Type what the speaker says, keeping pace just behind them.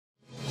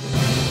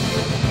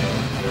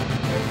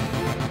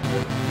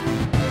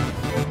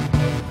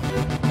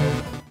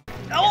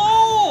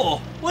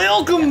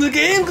Welcome to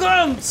Game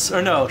Grumps!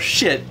 Or no,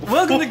 shit.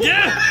 Welcome to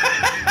Game...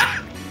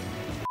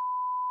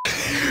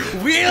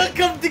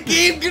 Welcome to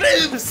Game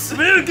Grumps!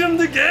 Welcome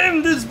to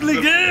Game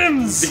Display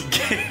Games!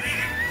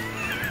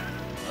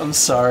 I'm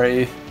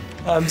sorry.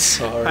 I'm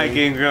sorry. Hi,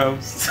 Game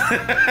Grumps.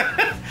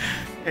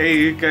 Hey,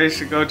 you guys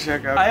should go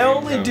check out I Game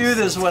only Grumps. do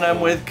this when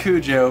I'm with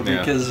Cujo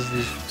because...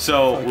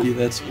 So, you,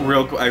 that's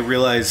I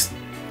realized...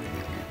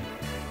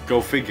 Go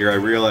figure, I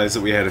realized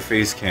that we had a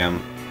face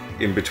cam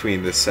in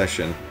between this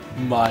session.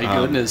 My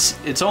goodness.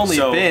 It's only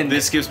so been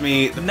this gives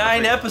me the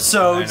 9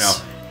 episodes. I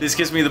know. This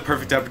gives me the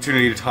perfect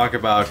opportunity to talk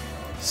about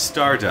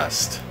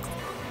Stardust.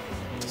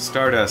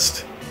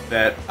 Stardust.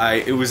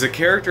 It was a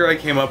character I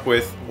came up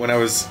with when I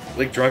was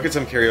like drunk at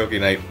some karaoke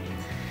night.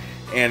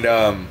 And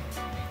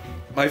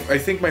I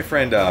think my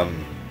friend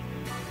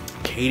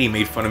Katie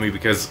made fun of me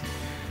because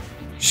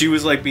she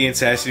was like being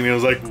sassy to me. I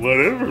was like,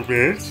 whatever,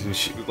 bitch. And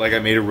she like I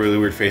made a really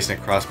weird face and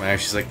it crossed my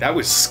eyes. She's like, that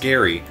was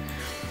scary.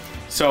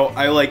 So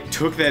I like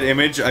took that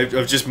image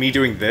of just me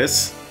doing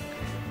this.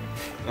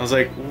 I was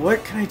like,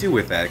 what can I do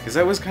with that? Because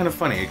that was kind of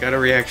funny. It got a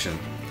reaction.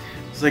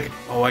 It's like,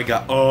 oh, I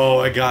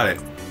got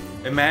it.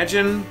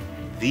 Imagine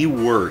the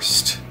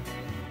worst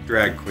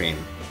drag queen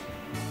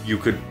you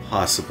could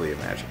possibly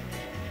imagine.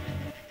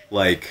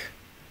 Like,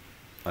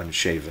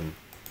 unshaven,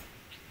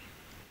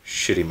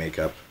 shitty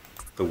makeup.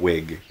 The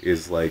wig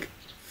is like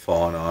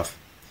falling off,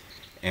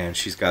 and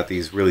she's got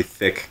these really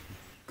thick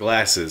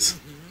glasses.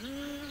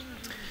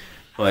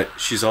 But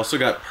she's also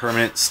got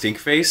permanent stink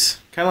face,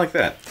 kind of like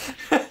that.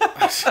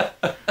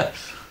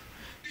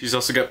 She's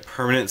also got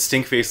permanent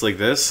stink face like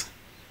this.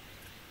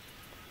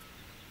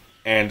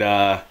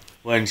 And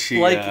when she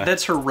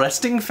that's her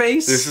resting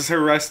face? This is her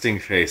resting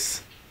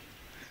face.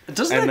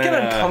 Doesn't that get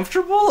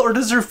uncomfortable, or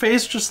does her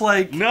face just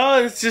like...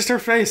 No, it's just her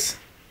face.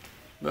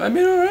 I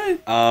mean,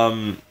 alright.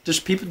 Do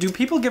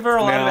people give her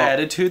a lot of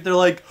attitude? They're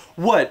like,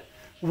 what?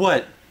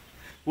 What?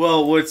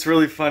 Well, what's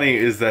really funny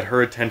is that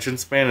her attention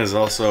span is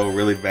also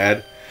really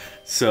bad.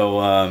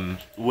 So,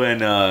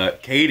 when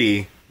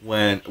Katie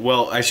went...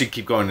 Well, I should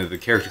keep going to the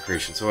character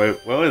creation. So, I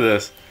went with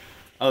this.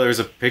 Oh, there's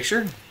a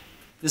picture?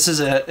 This is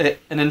an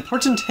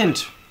important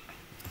hint.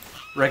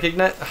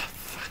 Recognize...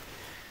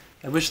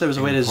 I wish there was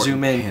a way to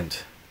zoom in.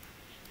 Hint.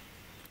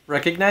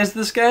 Recognize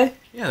this guy?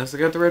 Yeah, that's the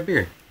guy with the red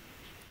beard.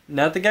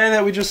 Not the guy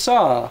that we just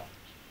saw.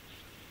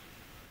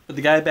 But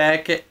the guy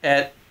back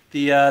at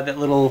the that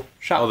little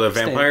shop. Oh, the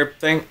vampire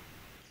thing?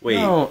 Wait.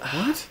 No.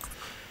 What?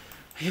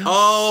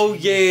 Oh,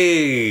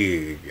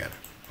 yay! Got it.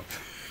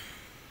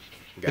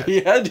 Got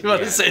it. Yeah, do you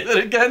want to say that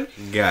again?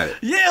 Got it.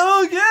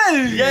 Yeah,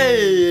 okay!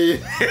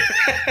 Yay!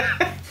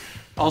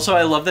 Also,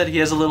 I love that he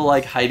has a little,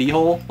 like, hidey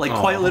hole. Like,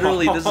 quite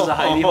literally, this is a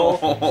hidey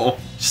hole.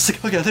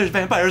 Just like, okay, there's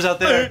vampires out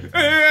there.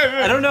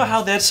 I don't know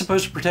how that's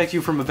supposed to protect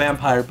you from a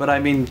vampire, but I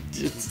mean...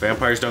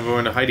 Vampires don't go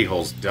into hidey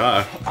holes,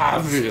 duh.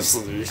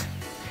 Obviously.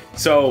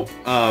 So,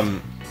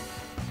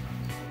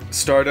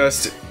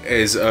 Stardust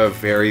is a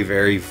very,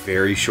 very,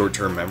 very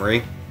short-term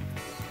memory.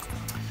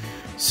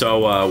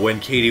 So,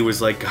 when Katie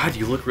was like, God,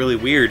 you look really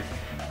weird,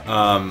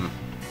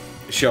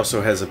 she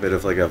also has a bit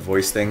of like a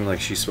voice thing,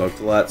 like she smoked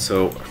a lot,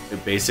 so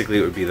basically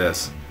it would be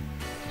this.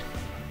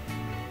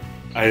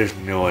 I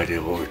have no idea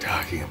what we're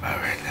talking about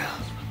right now.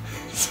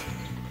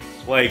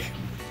 Like,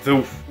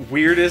 the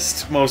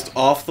weirdest, most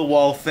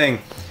off-the-wall thing.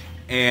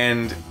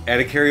 And at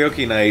a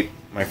karaoke night,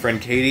 my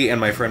friend Katie and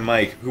my friend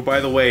Mike, who by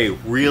the way,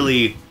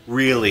 really,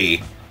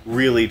 really,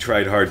 really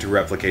tried hard to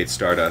replicate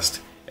Stardust,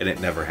 and it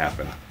never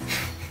happened.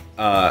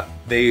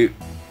 They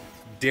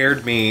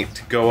dared me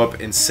to go up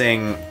and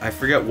sing, I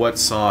forget what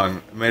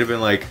song, it might have been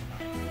like,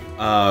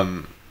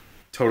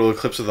 Total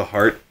Eclipse of the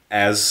Heart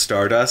as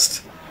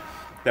Stardust.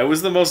 That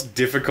was the most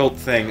difficult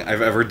thing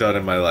I've ever done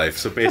in my life.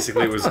 So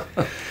basically it was,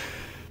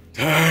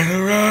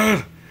 turn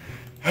around,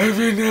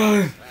 every now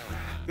and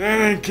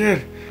then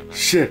again,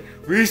 shit,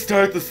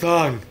 restart the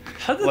song.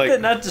 How did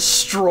that not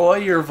destroy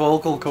your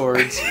vocal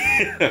cords?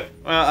 Well,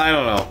 I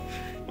don't know.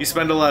 You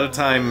spend a lot of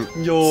time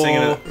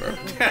singing it.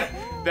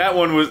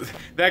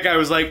 That guy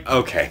was like,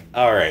 okay,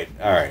 alright.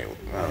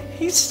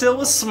 He still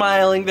was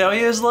smiling though.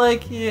 He was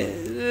like,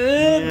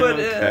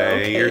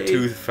 okay. Your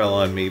tooth fell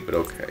on me, but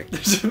okay.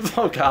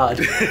 Oh God.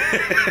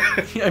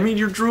 I mean,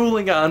 you're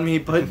drooling on me,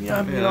 but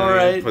I mean,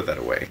 alright. Put that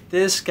away.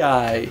 This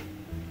guy.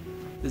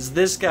 Is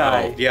this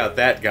guy. Oh, yeah,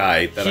 that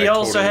guy. He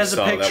also has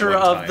a picture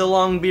of the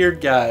long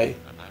beard guy.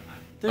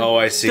 Oh,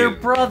 I see. They're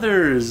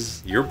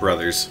brothers. Your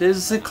brothers.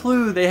 There's a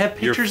clue. They have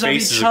pictures of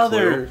each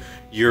other.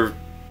 Your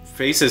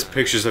face has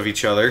pictures of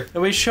each other.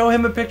 And we show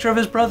him a picture of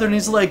his brother, and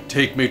he's like,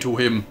 take me to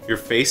him. Your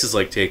face is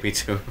like, take me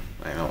to him.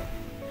 I know.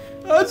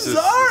 I'm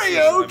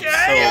sorry,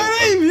 okay?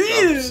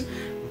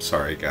 I'm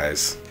sorry,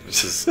 guys.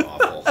 This is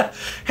awful.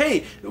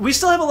 Hey, we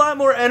still have a lot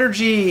more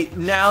energy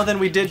now than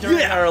we did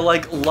during our,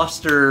 like,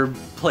 Luster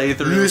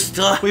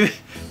playthrough.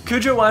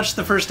 Cujo watched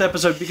the first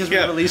episode because we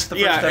released the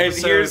first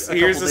episode and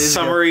here's a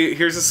summary.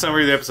 Here's a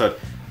summary of the episode.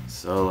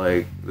 So,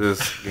 like,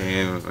 this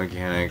game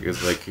mechanic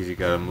is like you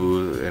gotta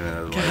move in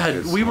a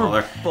God, we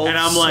were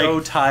both so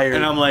tired.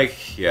 And I'm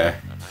like, yeah.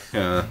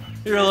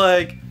 You're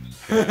like,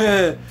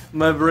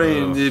 My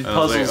brain, the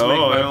puzzles make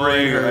my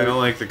brain hurt. I don't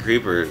like the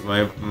creeper.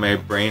 My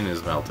brain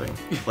is melting.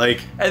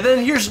 Like, and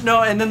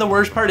then the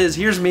worst part is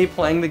here's me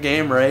playing the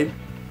game, right?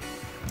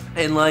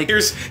 And like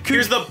here's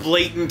the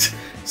blatant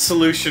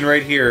solution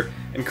right here,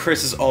 and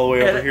Chris is all the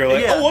way over here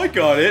like, oh, I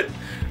got it.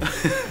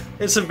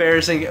 It's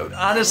embarrassing.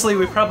 Honestly,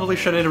 we probably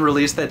shouldn't have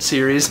released that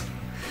series.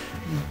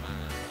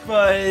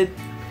 But,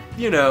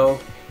 you know,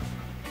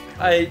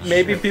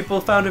 maybe people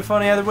found it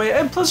funny either way.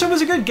 And plus, it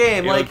was a good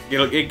game.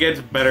 It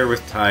gets better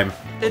with time.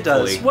 It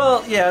does.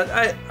 Well,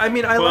 yeah. I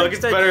mean, I like that.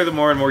 It gets better the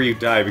more and more you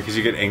die because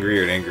you get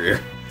angrier and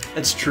angrier.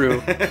 That's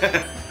true.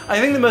 I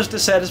think the most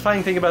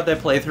dissatisfying thing about that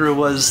playthrough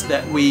was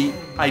that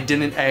I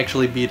didn't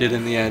actually beat it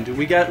in the end.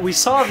 We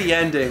saw the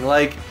ending,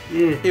 like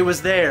it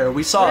was there.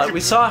 We saw it.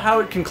 We saw how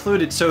it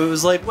concluded. So it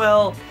was like,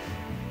 well,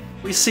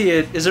 we see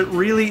it. Is it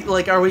really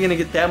like? Are we gonna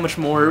get that much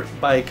more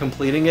by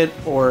completing it,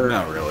 or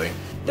not really?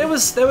 That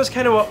was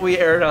kind of what we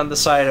erred on the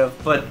side of.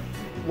 But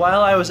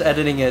while I was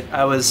editing it,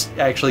 I was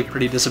actually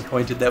pretty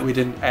disappointed that we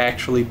didn't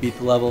actually beat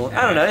the level.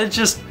 I don't know. It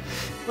just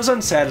was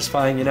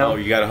unsatisfying, you know? Oh,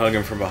 you gotta hug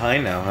him from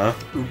behind now, huh?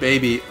 Ooh,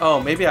 baby. Oh,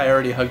 maybe I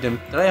already hugged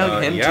him. Did I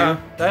hug him too?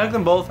 Did I hug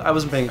them both? I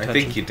wasn't paying attention.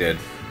 I think you did.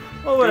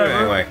 Well, whatever.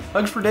 Anyway.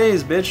 Hugs for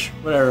days, bitch.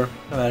 Whatever.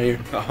 I'm out of here.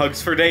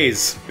 Hugs for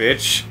days,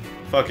 bitch.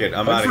 Fuck it,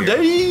 I'm out of here. Hugs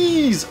for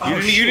days! Oh,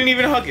 you didn't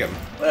even hug him.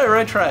 Whatever,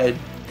 I tried.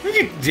 No,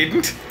 you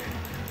didn't.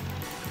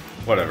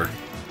 Whatever.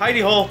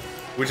 Hidey hole,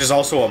 which is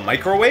also a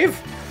microwave?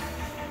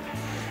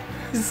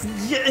 It's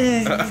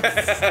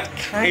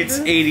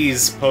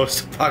 80s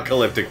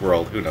post-apocalyptic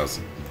world, who knows?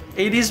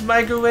 80s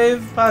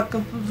microwave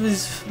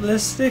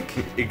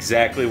apocalyptic?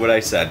 Exactly what I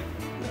said.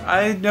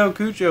 I know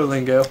Cujo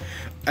lingo.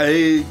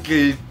 I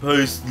get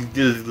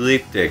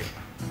post-apocalyptic.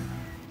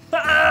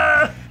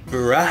 Bruh.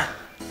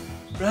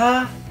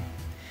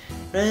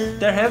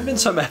 There have been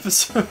some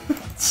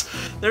episodes.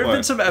 There have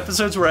been some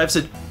episodes where I've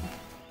said,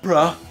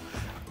 bruh.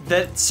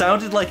 That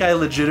sounded like I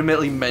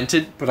legitimately meant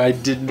it, but I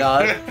did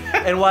not.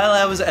 And while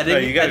I was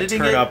editing it... you gotta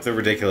turn up the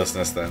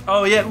ridiculousness then.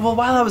 Oh yeah, well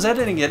while I was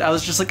editing it, I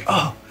was just like,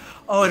 oh,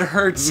 it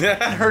hurts. It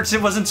hurts,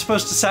 it wasn't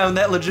supposed to sound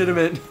that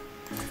legitimate.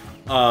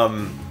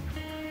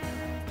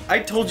 I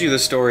told you the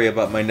story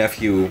about my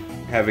nephew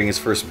having his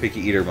first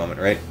picky eater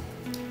moment, right?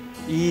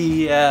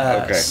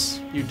 Yes.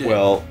 Okay. You did.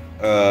 Well,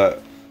 a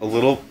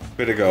little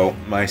bit ago,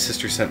 my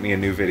sister sent me a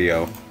new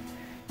video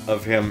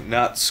of him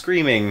not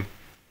screaming,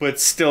 but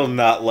still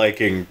not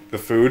liking the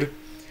food.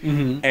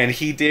 Mm-hmm. And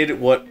he did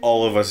what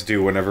all of us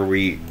do whenever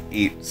we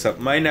eat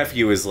something. My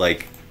nephew is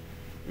like,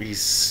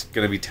 he's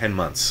gonna be 10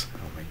 months. Oh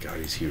my god,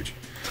 he's huge.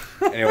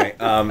 Anyway,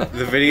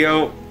 the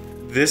video,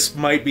 this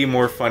might be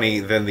more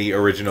funny than the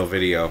original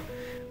video.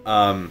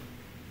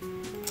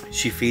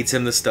 She feeds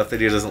him the stuff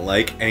that he doesn't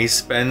like, and he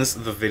spends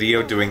the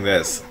video doing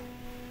this.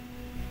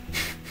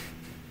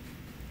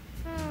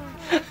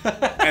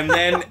 and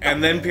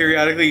then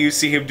periodically you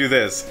see him do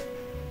this.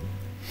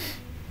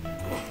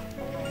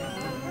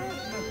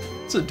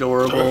 It's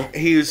adorable.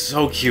 He is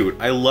so cute.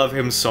 I love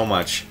him so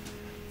much.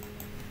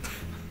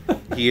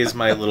 He is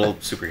my little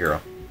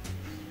superhero.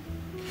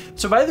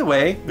 So by the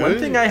way, one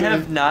thing I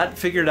have not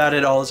figured out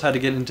at all is how to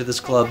get into this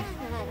club.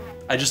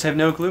 I just have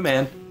no clue,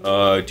 man.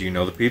 Do you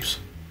know the peeps?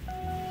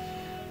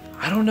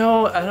 I don't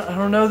know. I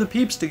don't know the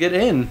peeps to get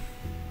in.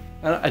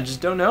 I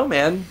just don't know,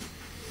 man.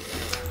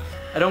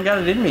 I don't got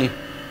it in me.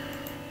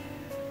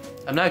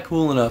 I'm not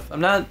cool enough.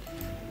 I'm not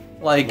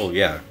like. Well,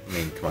 yeah. I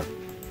mean, come on.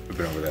 We've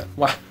been over that.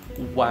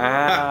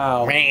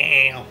 Wow.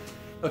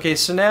 Okay,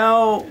 so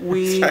now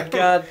we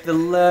got the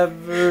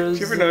levers.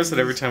 Do you ever notice that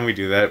every time we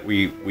do that,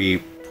 we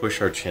push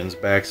our chins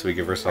back so we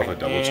give ourselves a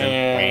double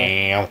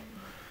chin?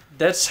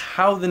 That's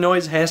how the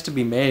noise has to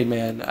be made,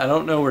 man. I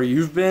don't know where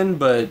you've been,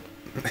 but...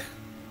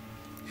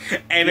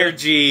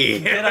 Energy!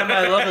 Get on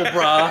my level,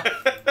 brah.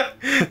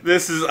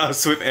 This is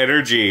us with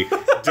energy.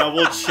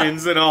 Double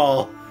chins and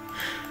all.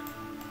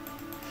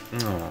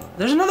 Oh.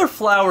 There's another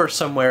flower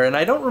somewhere, and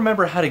I don't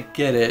remember how to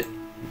get it.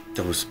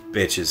 Those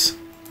bitches.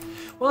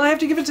 Well, I have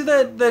to give it to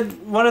that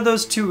one of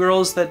those two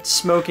girls that's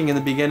smoking in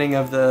the beginning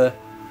of the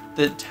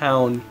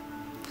town.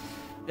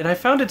 And I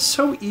found it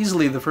so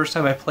easily the first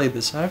time I played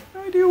this. I have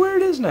no idea where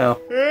it is now.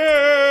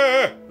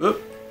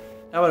 Oop.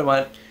 Not what I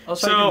want.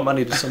 Also, I give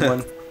money to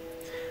someone.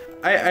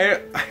 I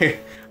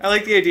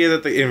like the idea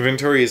that the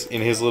inventory is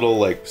in his little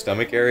like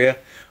stomach area,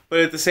 but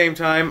at the same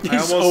time,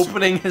 he's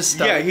opening his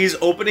stomach. Yeah, he's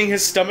opening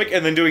his stomach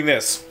and then doing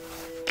this.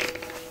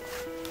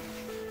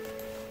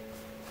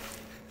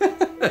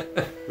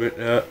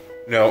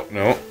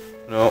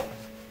 No.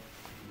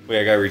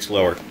 Wait, I gotta reach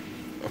lower.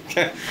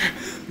 Okay.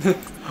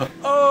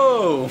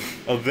 Oh,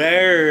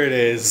 there it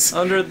is.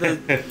 Under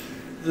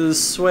the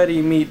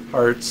sweaty meat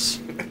parts.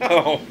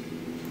 Oh,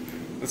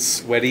 the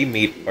sweaty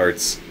meat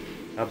parts.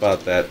 How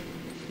about that?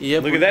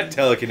 Yep. Look at that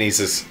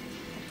telekinesis.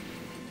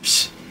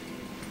 Psh,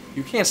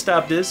 you can't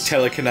stop this.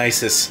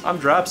 Telekinesis. I'm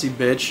Dropsy,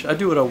 bitch. I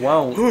do what I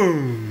want.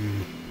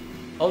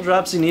 All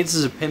Dropsy needs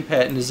is a pimp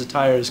hat and his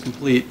attire is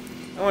complete.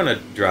 I want a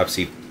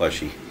Dropsy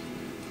plushie.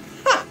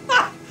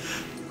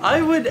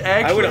 I would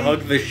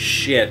hug the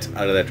shit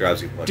out of that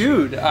Dropsy plushie.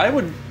 Dude, I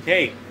would...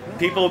 Hey,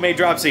 People who made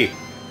Dropsy,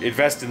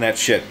 invest in that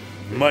shit.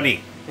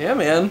 Money. Yeah,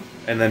 man.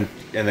 And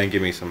then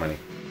give me some money.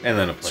 And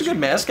then a It's a good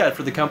mascot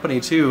for the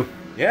company too.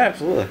 Yeah,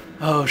 absolutely.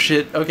 Oh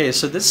shit. Okay,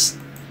 so this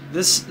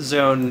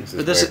zone, this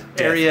where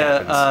death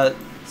area,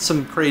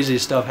 some crazy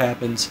stuff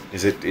happens.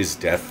 Is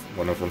death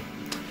one of them?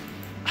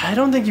 I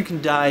don't think you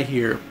can die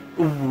here.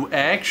 Ooh,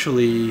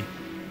 actually,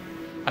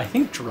 I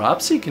think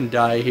Dropsy can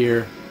die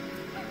here.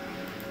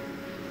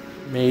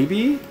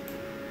 Maybe?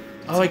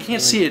 Oh, I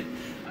can't see it.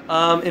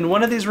 In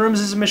one of these rooms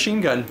is a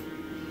machine gun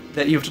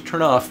that you have to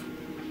turn off.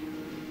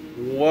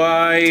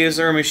 Why is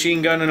there a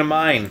machine gun in a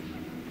mine?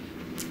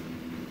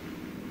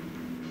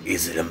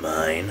 Is it a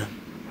mine?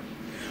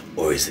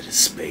 Or is it a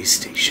space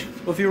station?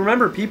 Well, if you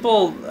remember,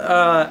 people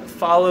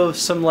follow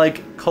some,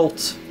 like,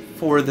 cult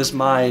for this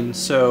mine,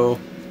 so...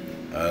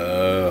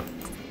 Yeah,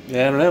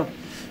 I don't know.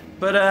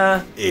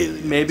 But,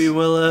 maybe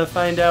we'll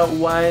find out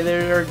why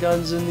there are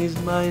guns in these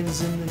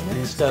mines in the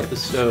next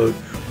episode.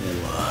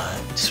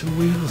 What? So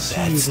we'll see.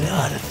 That's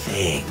not a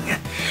thing.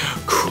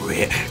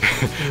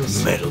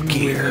 Metal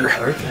Gear.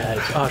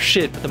 Archives. Oh,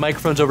 shit, but the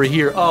microphone's over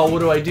here. Oh, what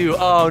do I do?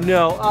 Oh,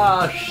 no.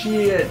 Oh,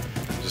 shit.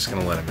 I'm just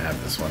gonna let him have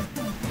this one.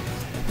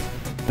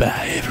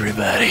 Bye,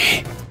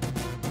 everybody.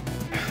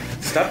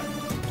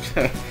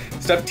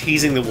 Stop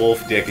teasing the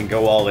wolf dick and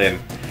go all in.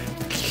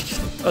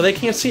 Oh, they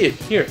can't see it.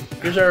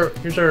 Here's our,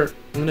 I'm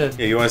gonna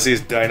Yeah, you wanna see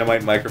his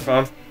dynamite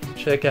microphone?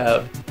 check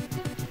out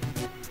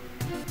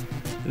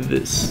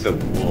this The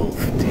wolf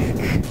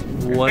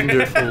dick.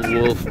 wonderful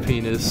wolf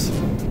penis.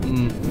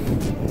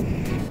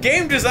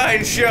 Game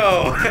design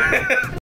show!